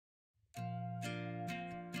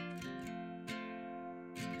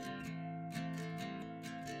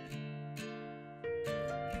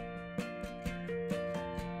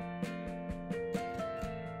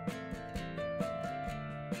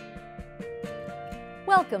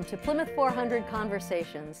Welcome to Plymouth 400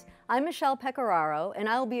 Conversations. I'm Michele Pecoraro, and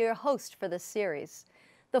I'll be your host for this series.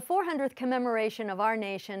 The 400th commemoration of our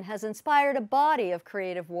nation has inspired a body of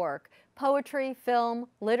creative work: poetry, film,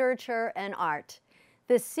 literature, and art.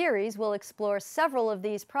 This series will explore several of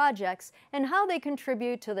these projects and how they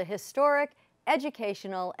contribute to the historic,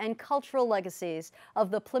 educational, and cultural legacies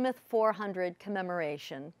of the Plymouth 400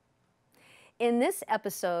 commemoration. In this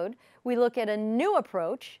episode, we look at a new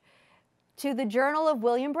approach to the Journal of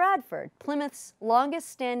William Bradford, Plymouth's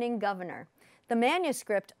longest-standing governor. The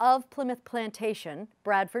manuscript of Plimoth Plantation,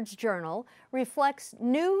 Bradford's journal, reflects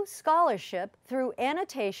new scholarship through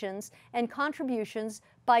annotations and contributions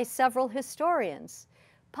by several historians.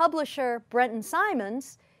 Publisher Brenton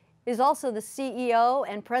Simons is also the CEO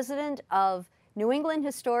and president of New England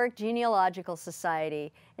Historic Genealogical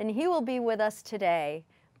Society, and he will be with us today.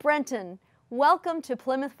 Brenton, welcome to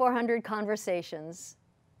Plymouth 400 Conversations.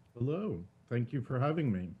 Hello, thank you for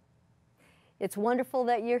having me. It's wonderful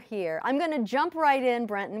that you're here. I'm going to jump right in,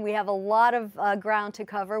 Brenton. We have a lot of ground to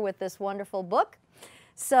cover with this wonderful book.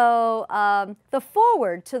 So the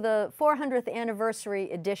foreword to the 400th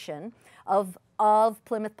anniversary edition of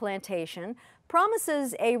Plymouth Plantation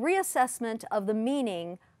promises a reassessment of the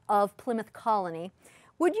meaning of Plymouth Colony.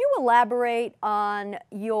 Would you elaborate on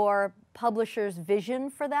your publisher's vision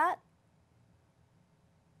for that?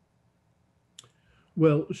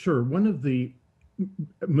 Well, sure. One of the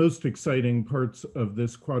most exciting parts of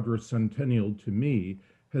this quadricentennial to me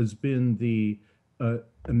has been the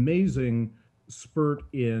amazing spurt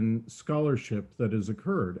in scholarship that has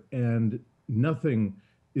occurred. And nothing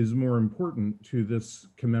is more important to this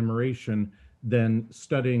commemoration than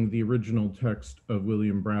studying the original text of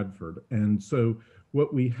William Bradford. And so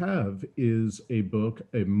what we have is a book,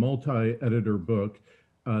 a multi-editor book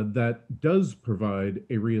that does provide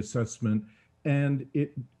a reassessment, and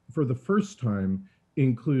it, for the first time,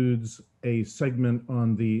 includes a segment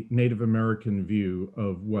on the Native American view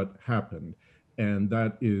of what happened. And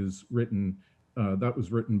that is written, that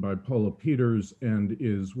was written by Paula Peters and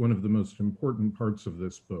is one of the most important parts of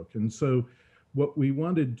this book. And so what we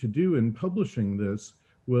wanted to do in publishing this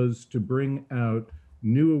was to bring out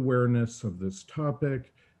new awareness of this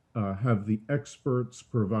topic, have the experts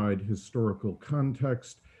provide historical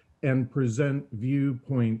context, and present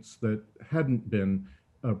viewpoints that hadn't been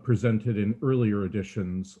presented in earlier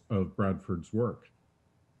editions of Bradford's work.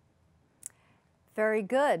 Very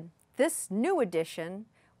good. This new edition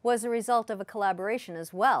was a result of a collaboration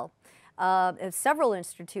as well. Several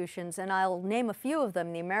institutions, and I'll name a few of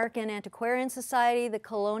them: the American Antiquarian Society, the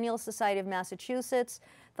Colonial Society of Massachusetts,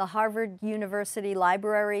 the Harvard University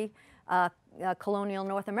Library, Colonial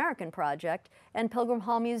North American Project, and Pilgrim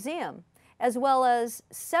Hall Museum, as well as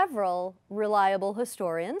several reliable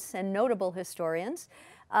historians and notable historians.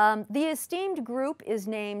 The esteemed group is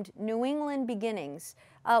named New England Beginnings.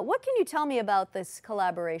 What can you tell me about this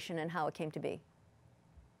collaboration and how it came to be?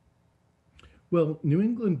 Well, New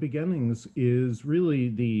England Beginnings is really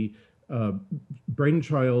the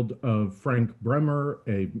brainchild of Frank Bremer,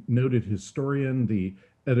 a noted historian, the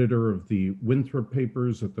editor of the Winthrop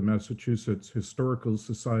Papers at the Massachusetts Historical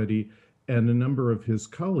Society, and a number of his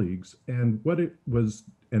colleagues. And what it was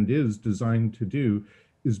and is designed to do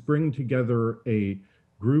is bring together a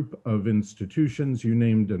group of institutions. You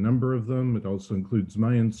named a number of them. It also includes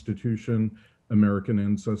my institution, American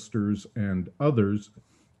Ancestors, and others,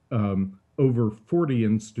 over 40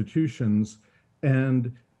 institutions,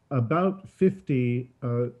 and about 50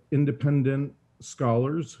 independent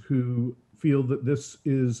scholars who feel that this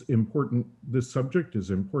is important, this subject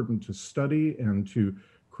is important to study and to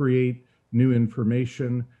create new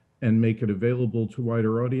information and make it available to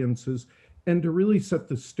wider audiences, and to really set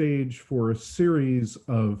the stage for a series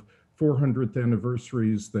of 400th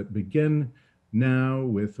anniversaries that begin now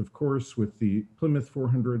with, of course, with the Plymouth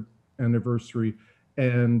 400th anniversary,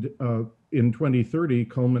 and in 2030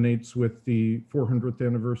 culminates with the 400th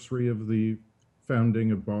anniversary of the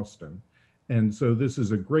founding of Boston. And so this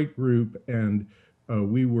is a great group, and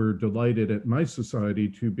we were delighted at my society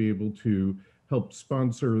to be able to help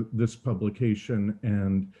sponsor this publication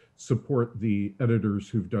and support the editors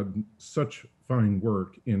who've done such fine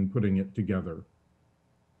work in putting it together.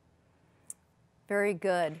 Very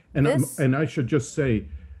good. And I should just say,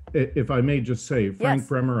 if I may just say, Frank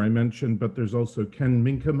Bremer I mentioned, but there's also Ken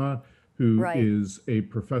Minkema, who is a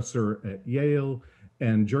professor at Yale,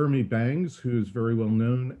 and Jeremy Bangs, who is very well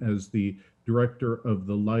known as the director of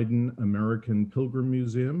the Leiden American Pilgrim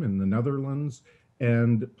Museum in the Netherlands,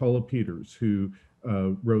 and Paula Peters, who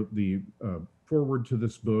wrote the foreword to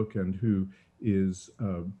this book and who is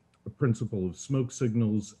a principal of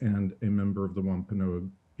SmokeSygnals and a member of the Wampanoag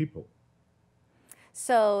people.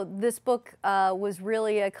 So this book was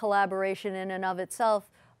really a collaboration in and of itself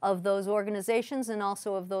of those organizations and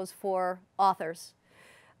also of those 4 authors.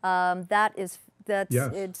 Yes.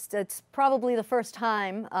 It's probably the first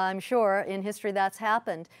time, I'm sure, in history that's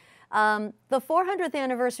happened. The 400th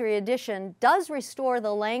anniversary edition does restore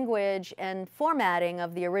the language and formatting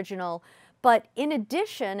of the original, but in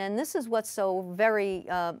addition, and this is what's so very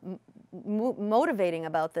motivating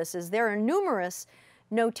about this, is there are numerous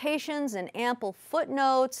notations and ample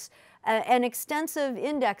footnotes and extensive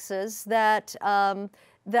indexes that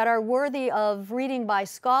that are worthy of reading by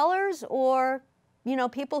scholars or, you know,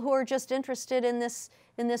 people who are just interested in this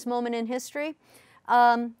moment in history.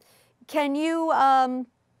 Can you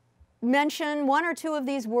mention 1 or 2 of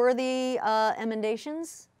these worthy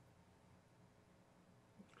emendations?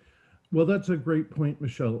 Well, that's a great point,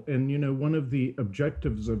 Michele. And, you know, one of the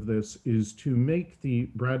objectives of this is to make the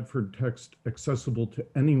Bradford text accessible to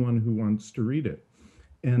anyone who wants to read it.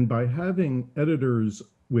 And by having editors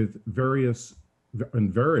with various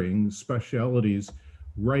and varying specialities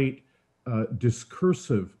write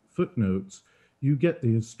discursive footnotes, you get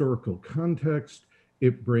the historical context.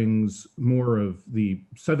 It brings more of the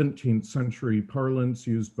 17th century parlance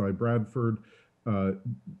used by Bradford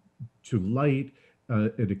to light.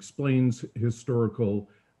 It explains historical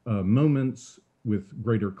moments with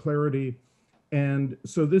greater clarity. And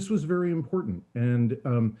so this was very important.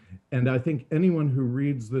 And I think anyone who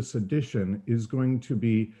reads this edition is going to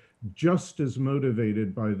be just as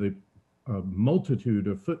motivated by the multitude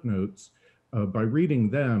of footnotes by reading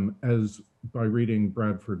them as by reading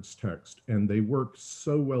Bradford's text. And they work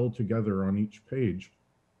so well together on each page.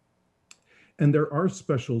 And there are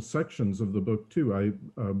special sections of the book too. I,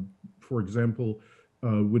 for example,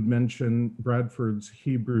 would mention Bradford's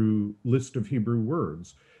Hebrew list of Hebrew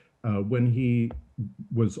words. When he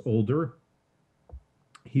was older,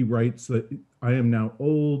 he writes that I am now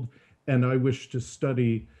old and I wish to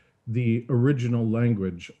study the original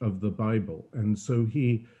language of the Bible. And so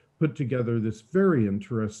he put together this very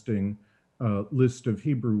interesting list of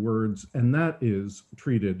Hebrew words, and that is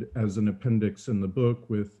treated as an appendix in the book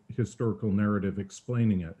with historical narrative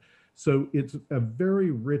explaining it. So it's a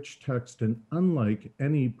very rich text and unlike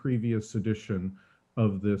any previous edition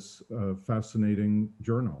of this fascinating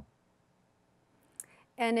journal.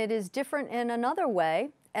 And it is different in another way.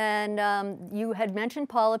 And you had mentioned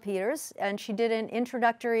Paula Peters, and she did an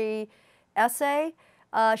introductory essay.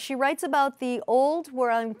 She writes about the old,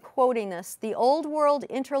 where I'm quoting this, the old world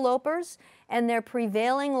interlopers and their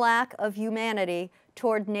prevailing lack of humanity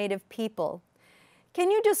toward Native people. Can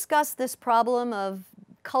you discuss this problem of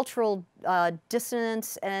cultural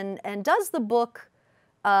dissonance, and does the book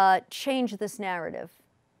change this narrative?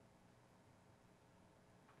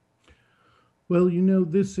 Well, you know,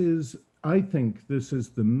 I think this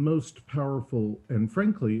is the most powerful and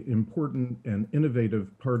frankly important and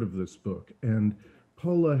innovative part of this book. And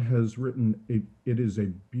Paula has written, it is a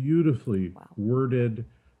beautifully worded,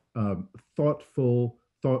 thoughtful,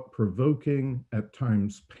 thought-provoking, at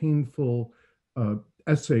times painful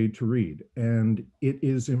essay to read. And it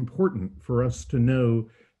is important for us to know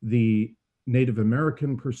the Native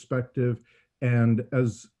American perspective. And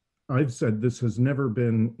as I've said, this has never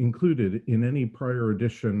been included in any prior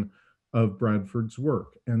edition of Bradford's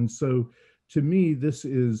work. And so to me, this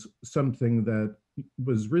is something that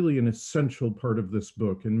was really an essential part of this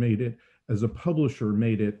book and made it, as a publisher,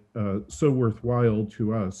 made it so worthwhile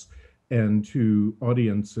to us and to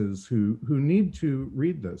audiences who need to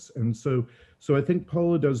read this. And so I think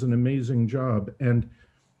Paula does an amazing job. And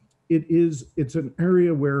it's an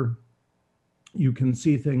area where you can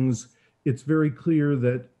see things. It's very clear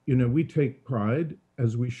that, you know, we take pride,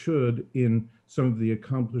 as we should, in some of the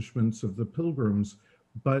accomplishments of the Pilgrims,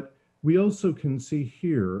 but we also can see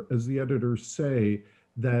here, as the editors say,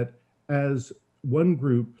 that as one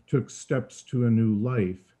group took steps to a new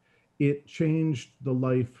life, it changed the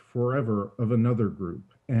life forever of another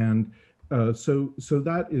group. And so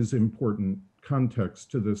that is important context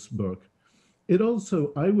to this book. It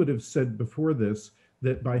also, I would have said before this,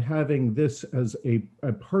 that by having this as a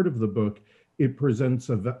part of the book, it presents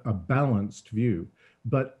a balanced view.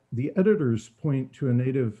 But the editors point to a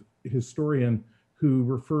Native historian who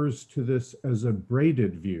refers to this as a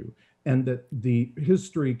braided view, and that the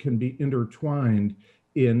history can be intertwined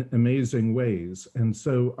in amazing ways. And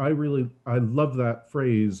so I love that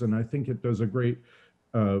phrase, and I think it does a great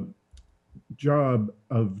job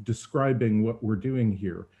of describing what we're doing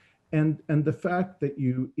here. And the fact that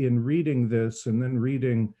you, in reading this and then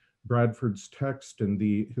reading Bradford's text and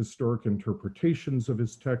the historic interpretations of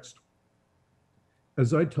his text,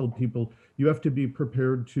 as I tell people, you have to be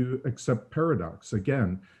prepared to accept paradox.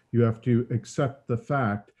 Again, you have to accept the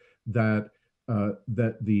fact that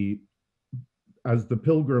that the as the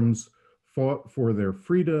Pilgrims fought for their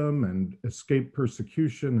freedom and escaped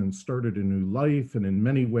persecution and started a new life, and in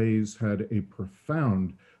many ways had a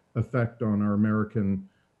profound effect on our American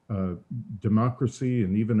uh, democracy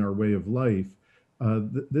and even our way of life,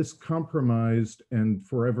 this compromised and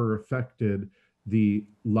forever affected the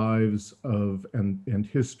lives of and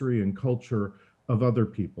history and culture of other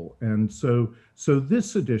people. And so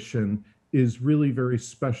this edition is really very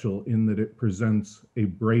special in that it presents a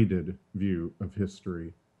braided view of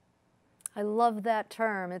history. I love that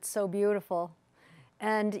term. It's so beautiful.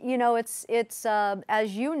 And you know, it's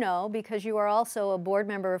as you know, because you are also a board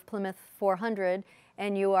member of Plymouth 400,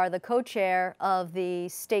 and you are the co-chair of the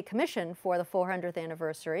State Commission for the 400th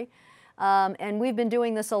anniversary. And we've been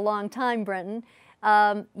doing this a long time, Brenton.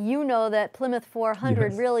 You know that Plymouth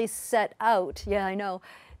 400 Yes. really set out, yeah, I know,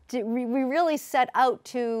 we really set out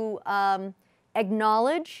to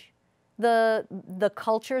acknowledge the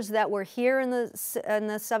cultures that were here in the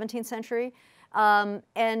 17th century,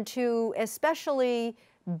 and to especially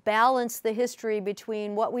balance the history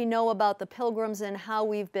between what we know about the Pilgrims and how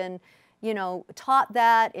we've been, you know, taught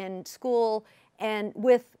that in school, and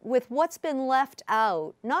with what's been left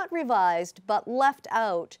out, not revised, but left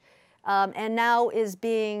out, and now is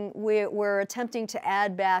being, we're attempting to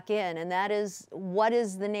add back in, and that is, what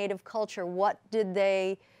is the Native culture? What did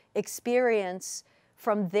they experience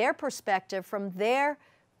from their perspective, from their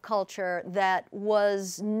culture, that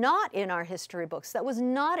was not in our history books, that was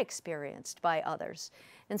not experienced by others?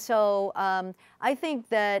 And so I think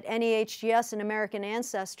that NEHGS and American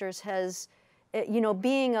Ancestors has, you know,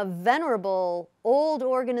 being a venerable old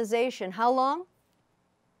organization, how long?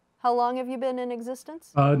 How long have you been in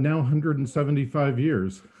existence? Now 175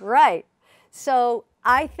 years. Right. So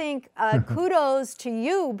I think kudos to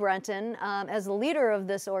you, Brenton, as the leader of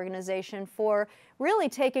this organization, for really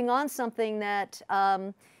taking on something that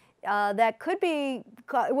that could be,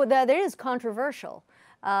 well, that is controversial,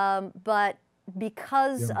 but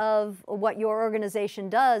because of what your organization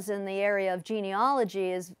does in the area of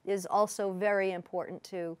genealogy is also very important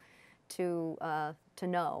to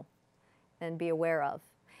know and be aware of.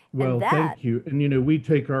 Well, thank you. And you know, we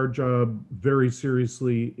take our job very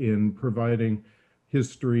seriously in providing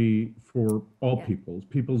history for all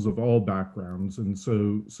peoples of all backgrounds. And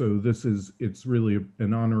so this is, it's really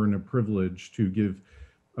an honor and a privilege to give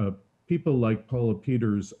people like Paula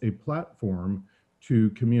Peters a platform to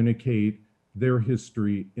communicate their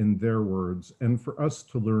history in their words and for us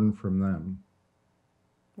to learn from them.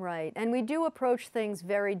 Right. And we do approach things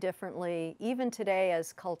very differently, even today,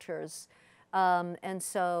 as cultures. And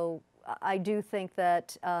so I do think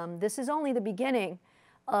that this is only the beginning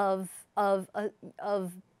of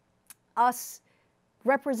us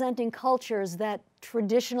representing cultures that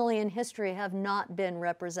traditionally in history have not been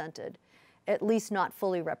represented, at least not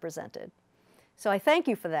fully represented. So I thank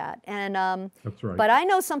you for that. And that's right. But I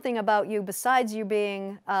know something about you besides you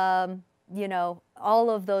being, you know, all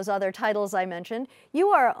of those other titles I mentioned. You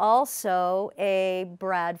are also a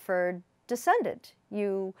Bradford descendant.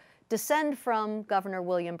 You descend from Governor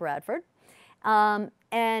William Bradford, and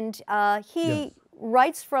he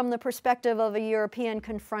writes from the perspective of a European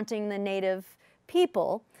confronting the native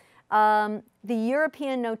people. The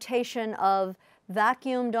European notation of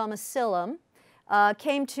vacuum domicilium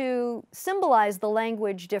came to symbolize the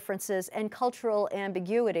language differences and cultural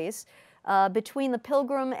ambiguities between the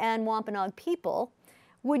Pilgrim and Wampanoag people.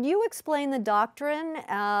 Would you explain the doctrine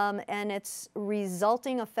and its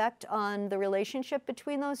resulting effect on the relationship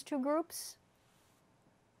between those two groups?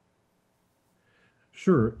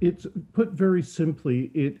 Sure. It's put very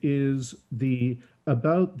simply, it is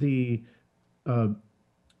about the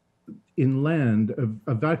inland,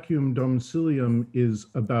 a vacuum domicilium is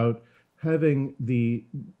about having the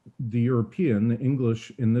European, the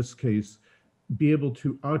English in this case, be able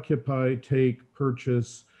to occupy, take,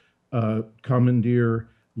 purchase, commandeer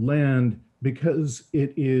land because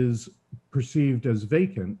it is perceived as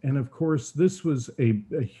vacant. And of course, this was a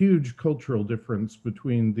huge cultural difference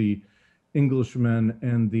between the Englishmen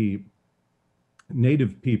and the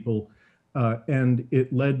native people. And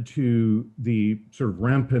it led to the sort of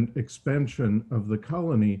rampant expansion of the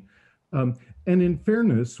colony. And in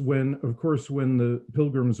fairness, of course, when the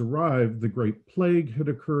Pilgrims arrived, the Great Plague had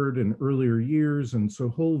occurred in earlier years, and so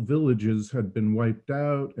whole villages had been wiped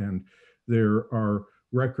out, and there are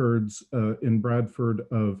records in Bradford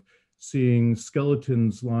of seeing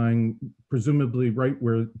skeletons lying presumably right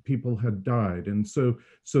where people had died. And so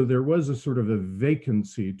there was a sort of a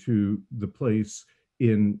vacancy to the place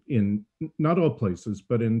in not all places,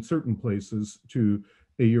 but in certain places, to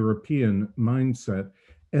a European mindset.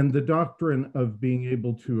 And the doctrine of being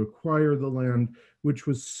able to acquire the land, which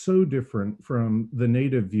was so different from the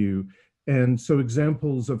native view. And so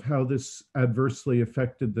examples of how this adversely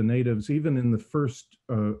affected the natives, even in the first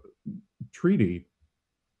treaty,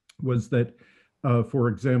 was that, for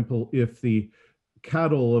example, if the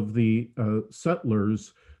cattle of the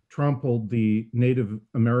settlers trampled the Native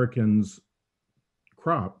Americans'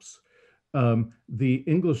 crops, the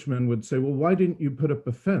Englishmen would say, well, why didn't you put up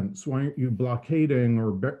a fence? Why aren't you blockading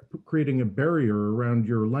or creating a barrier around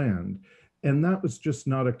your land? And that was just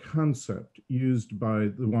not a concept used by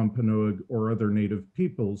the Wampanoag or other native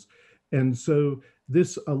peoples. And so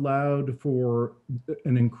this allowed for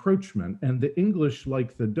an encroachment. And the English,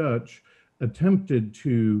 like the Dutch, attempted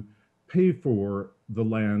to pay for the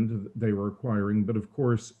land they were acquiring, but of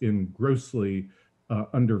course in grossly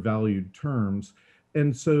undervalued terms.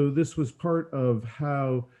 And so this was part of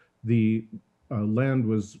how the land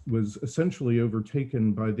was essentially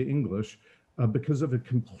overtaken by the English because of a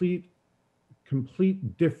complete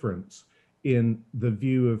difference in the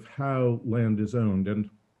view of how land is owned. And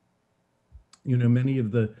you know, many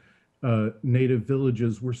of the native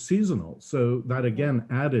villages were seasonal, so that again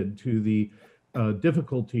added to the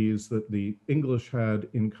difficulties that the English had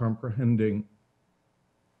in comprehending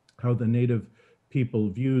how the native people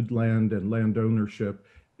viewed land and land ownership.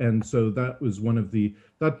 And so that was one of the,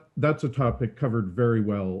 that's a topic covered very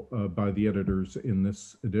well by the editors in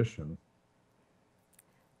this edition.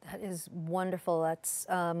 That is wonderful. That's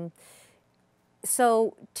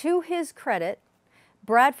so to his credit,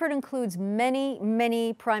 Bradford includes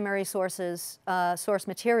many primary sources, source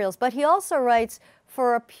materials, but he also writes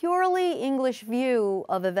for a purely English view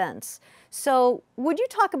of events. So would you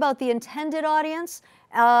talk about the intended audience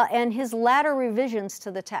and his latter revisions to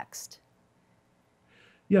the text?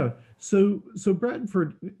 Yeah, so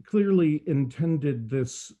Bradford clearly intended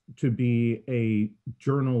this to be a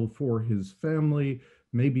journal for his family,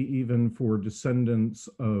 maybe even for descendants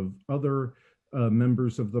of other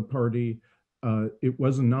members of the party. It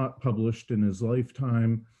was not published in his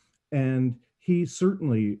lifetime, and he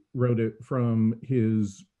certainly wrote it from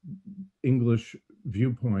his English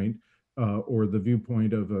viewpoint, or the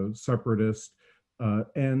viewpoint of a separatist,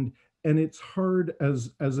 and it's hard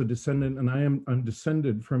as a descendant, and I'm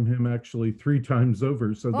descended from him actually 3 times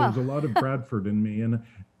over, so there's a lot of Bradford in me,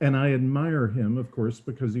 and I admire him, of course,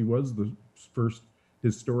 because he was the first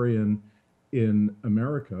historian in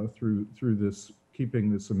America through this,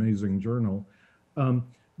 keeping this amazing journal.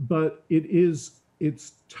 But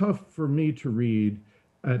it's tough for me to read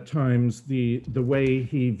at times the way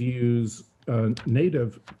he views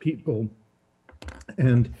native people.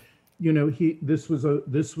 And you know, this was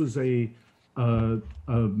a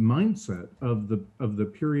mindset of the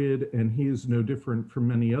period, and he is no different from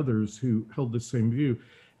many others who held the same view.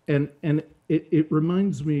 And it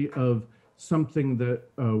reminds me of something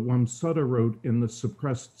that Wamsutta wrote in the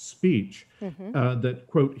suppressed speech, that,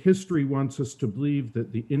 quote, history wants us to believe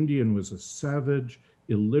that the Indian was a savage,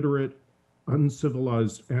 illiterate,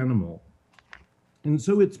 uncivilized animal. And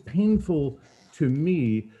so it's painful to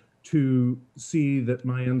me to see that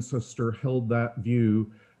my ancestor held that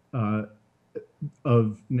view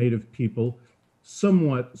of native people,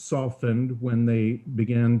 somewhat softened when they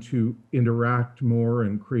began to interact more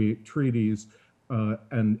and create treaties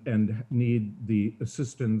and need the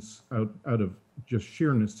assistance out of just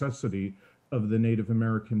sheer necessity of the Native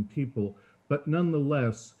American people. But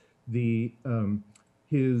nonetheless,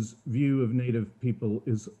 his view of Native people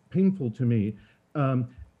is painful to me.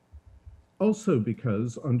 Also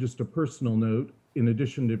because, on just a personal note, in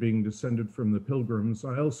addition to being descended from the Pilgrims,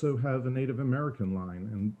 I also have a Native American line,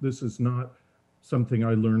 and this is not something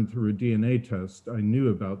I learned through a DNA test. I knew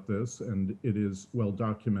about this, and it is well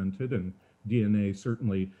documented, and DNA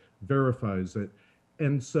certainly verifies it.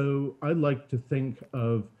 And so I like to think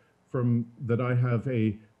of that I have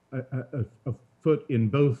a foot in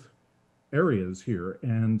both areas here,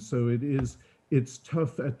 and so it's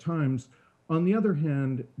tough at times. On the other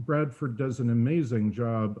hand, Bradford does an amazing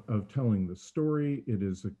job of telling the story. It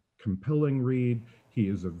is a compelling read. He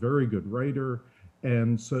is a very good writer.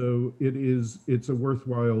 And so it's a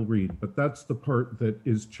worthwhile read. But that's the part that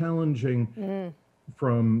is challenging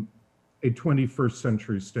from a 21st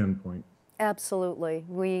century standpoint. Absolutely.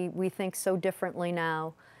 We think so differently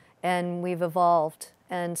now, and we've evolved.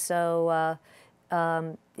 And so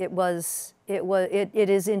it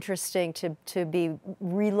is interesting to be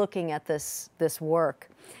relooking at this work.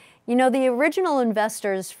 You know, the original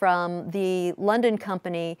investors from the London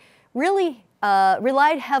company really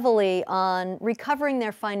relied heavily on recovering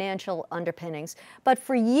their financial underpinnings. But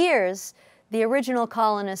for years, the original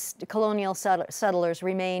colonial settlers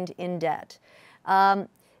remained in debt.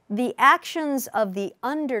 The actions of the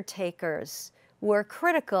undertakers were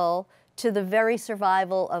critical to the very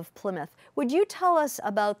survival of Plymouth. Would you tell us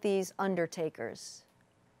about these undertakers?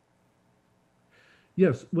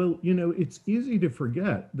 Yes, well, you know, it's easy to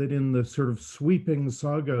forget that in the sort of sweeping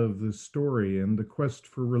saga of this story and the quest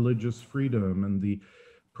for religious freedom and the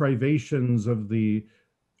privations of the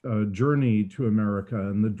journey to America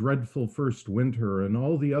and the dreadful first winter and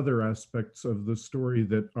all the other aspects of the story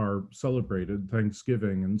that are celebrated,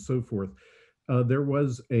 Thanksgiving and so forth, there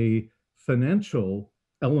was a financial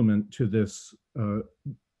element to this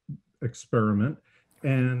experiment.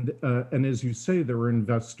 And as you say, there were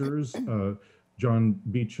investors. John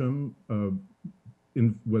Beecham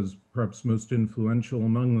was perhaps most influential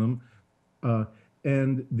among them.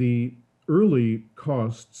 And the early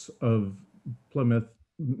costs of Plymouth,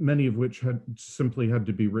 many of which had simply had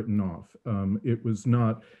to be written off. It was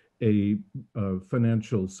not a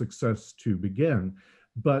financial success to begin.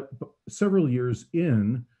 But several years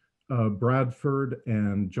in, Bradford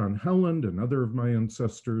and John Howland and other of my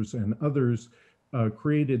ancestors and others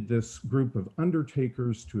created this group of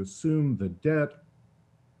undertakers to assume the debt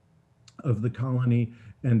of the colony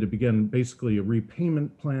and to begin basically a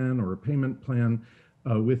repayment plan or a payment plan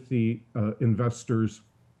with the investors.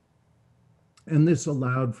 And this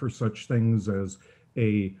allowed for such things as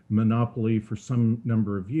a monopoly for some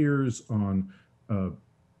number of years on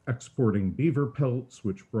exporting beaver pelts,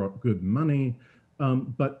 which brought good money.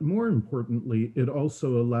 But more importantly, it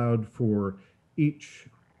also allowed for each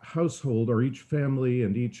household or each family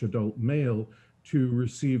and each adult male to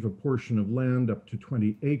receive a portion of land up to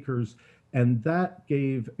 20 acres. And that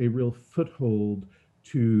gave a real foothold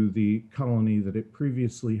to the colony that it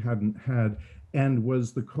previously hadn't had and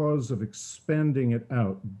was the cause of expanding it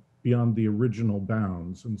out beyond the original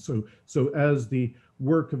bounds. And so as the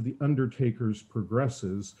work of the undertakers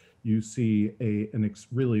progresses, you see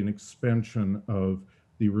really an expansion of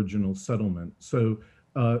the original settlement. So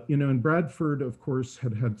you know, and Bradford, of course,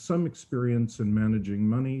 had some experience in managing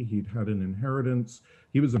money. He'd had an inheritance.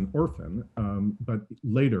 He was an orphan, but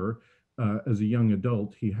later, as a young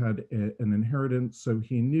adult, he had an inheritance, so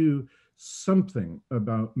he knew something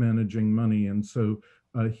about managing money. And so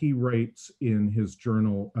he writes in his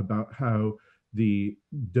journal about how the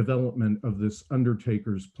development of this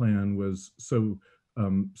undertaker's plan was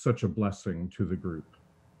such a blessing to the group.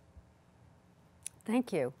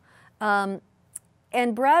 Thank you.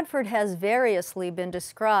 And Bradford has variously been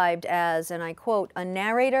described as, and I quote, a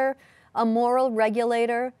narrator, a moral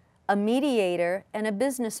regulator, a mediator, and a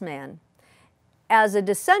businessman. As a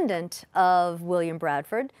descendant of William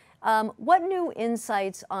Bradford, what new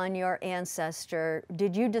insights on your ancestor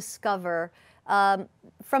did you discover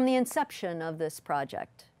from the inception of this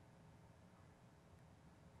project?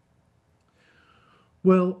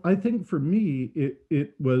 Well, I think for me,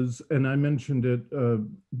 it was, and I mentioned it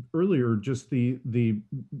earlier, just the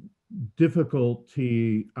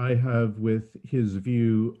difficulty I have with his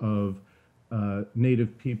view of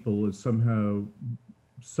Native people as somehow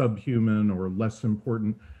subhuman or less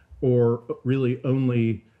important, or really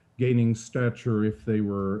only gaining stature if they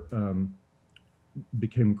were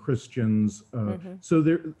became Christians. So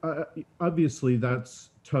there, obviously, that's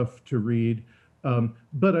tough to read.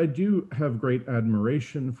 But I do have great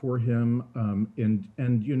admiration for him,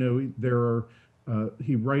 and you know, there are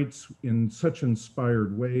he writes in such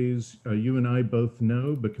inspired ways. You and I both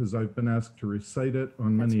know, because I've been asked to recite it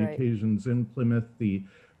on many occasions in Plymouth, the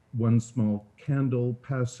One Small Candle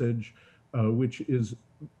passage, which is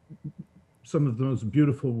some of the most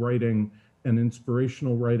beautiful writing and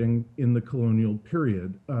inspirational writing in the colonial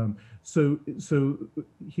period. So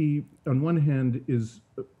he, on one hand,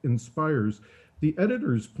 inspires. The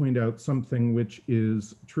editors point out something which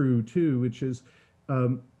is true too, which is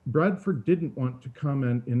Bradford didn't want to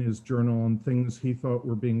comment in his journal on things he thought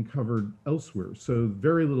were being covered elsewhere. So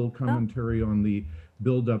very little commentary on the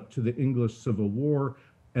buildup to the English Civil War,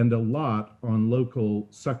 and a lot on local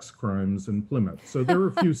sex crimes in Plymouth. So there are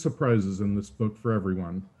a few surprises in this book for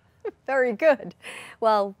everyone. Very good.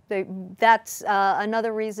 Well, that's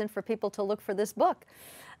another reason for people to look for this book.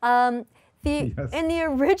 Yes. In the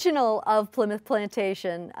original of Plymouth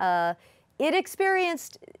Plantation, it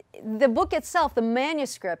experienced, the book itself, the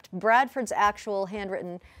manuscript, Bradford's actual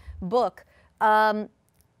handwritten book,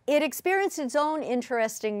 it experienced its own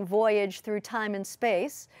interesting voyage through time and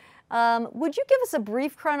space. Would you give us a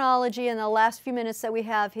brief chronology in the last few minutes that we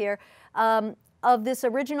have here? of this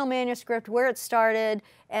original manuscript, where it started,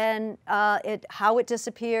 and how it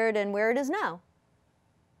disappeared, and where it is now.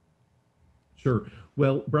 Sure.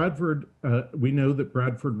 Well, Bradford, we know that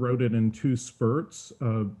Bradford wrote it in two spurts,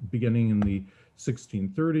 beginning in the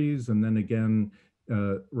 1630s, and then again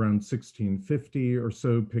around 1650 or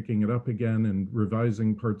so, picking it up again and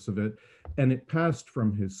revising parts of it. And it passed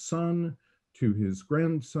from his son to his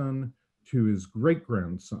grandson to his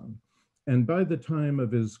great-grandson. And by the time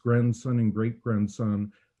of his grandson and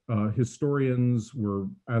great-grandson, historians were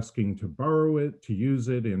asking to borrow it, to use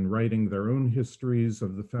it in writing their own histories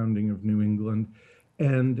of the founding of New England.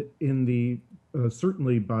 And in the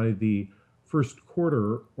certainly by the first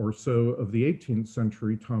quarter or so of the 18th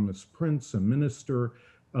century, Thomas Prince, a minister,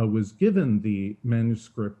 was given the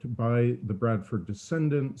manuscript by the Bradford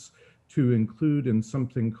descendants to include in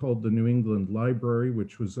something called the New England Library,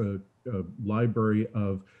 which was a library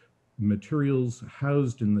of materials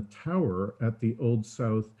housed in the tower at the Old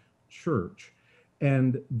South Church.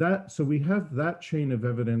 And that, so we have that chain of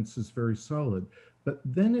evidence is very solid. But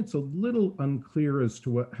then it's a little unclear as to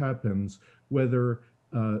what happens, whether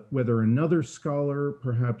another scholar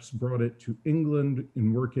perhaps brought it to England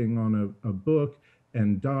in working on a book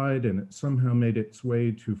and died, and it somehow made its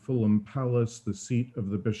way to Fulham Palace, the seat of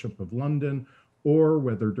the Bishop of London, or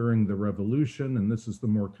whether during the Revolution, and this is the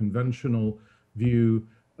more conventional view,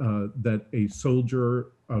 that a soldier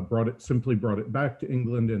simply brought it back to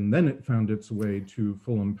England, and then it found its way to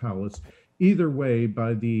Fulham Palace. Either way,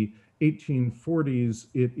 by the 1840s,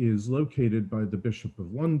 it is located by the Bishop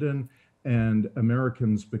of London, and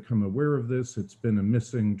Americans become aware of this. It's been a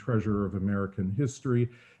missing treasure of American history.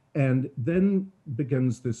 And then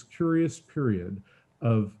begins this curious period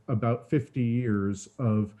of about 50 years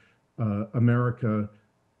of America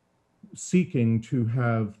seeking to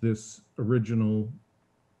have this original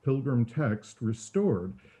Pilgrim text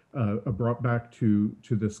restored, brought back to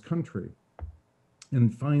this country.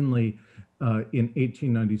 And finally, in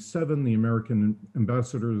 1897, the American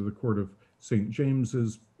ambassador to the Court of St.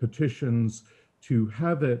 James's petitions to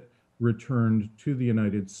have it returned to the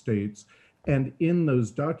United States. And in those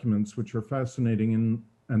documents, which are fascinating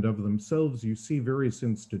and of themselves, you see various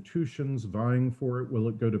institutions vying for it. Will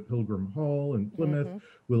it go to Pilgrim Hall in Plymouth? Mm-hmm.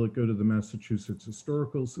 Will it go to the Massachusetts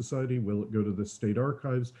Historical Society? Will it go to the State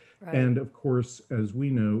Archives? Right. And of course, as we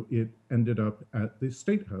know, it ended up at the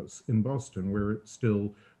State House in Boston, where it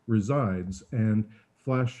still resides. And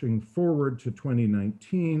flashing forward to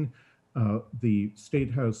 2019, the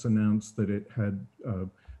State House announced that it had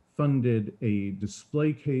funded a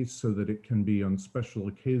display case so that it can be on special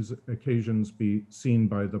occasions be seen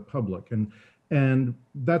by the public. And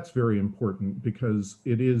that's very important because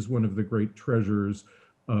it is one of the great treasures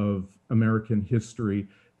of American history.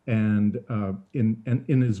 And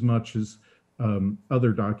in as much as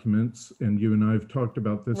other documents, and you and I have talked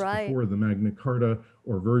about this right. before, the Magna Carta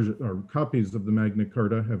or copies of the Magna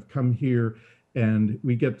Carta have come here, and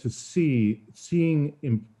we get to seeing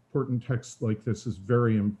important texts like this is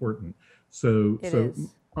very important. So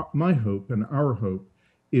my hope and our hope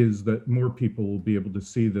is that more people will be able to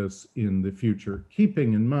see this in the future,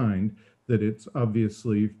 keeping in mind that it's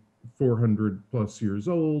obviously 400 plus years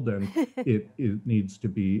old and it needs to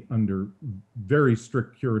be under very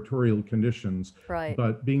strict curatorial conditions, right.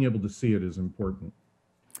 But being able to see it is important.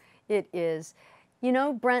 It is. You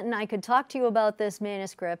know, Brenton, I could talk to you about this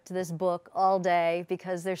manuscript, this book, all day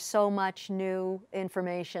because there's so much new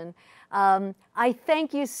information. I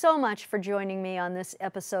thank you so much for joining me on this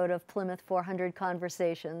episode of Plymouth 400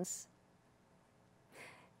 Conversations.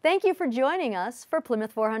 Thank you for joining us for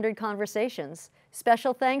Plymouth 400 Conversations.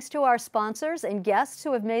 Special thanks to our sponsors and guests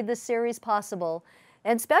who have made this series possible.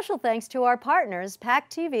 And special thanks to our partners,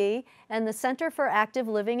 PAC TV and the Center for Active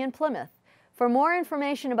Living in Plymouth. For more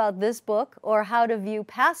information about this book or how to view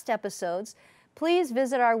past episodes, please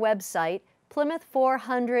visit our website,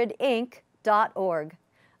 plymouth400inc.org.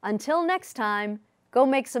 Until next time, go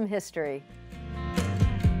make some history.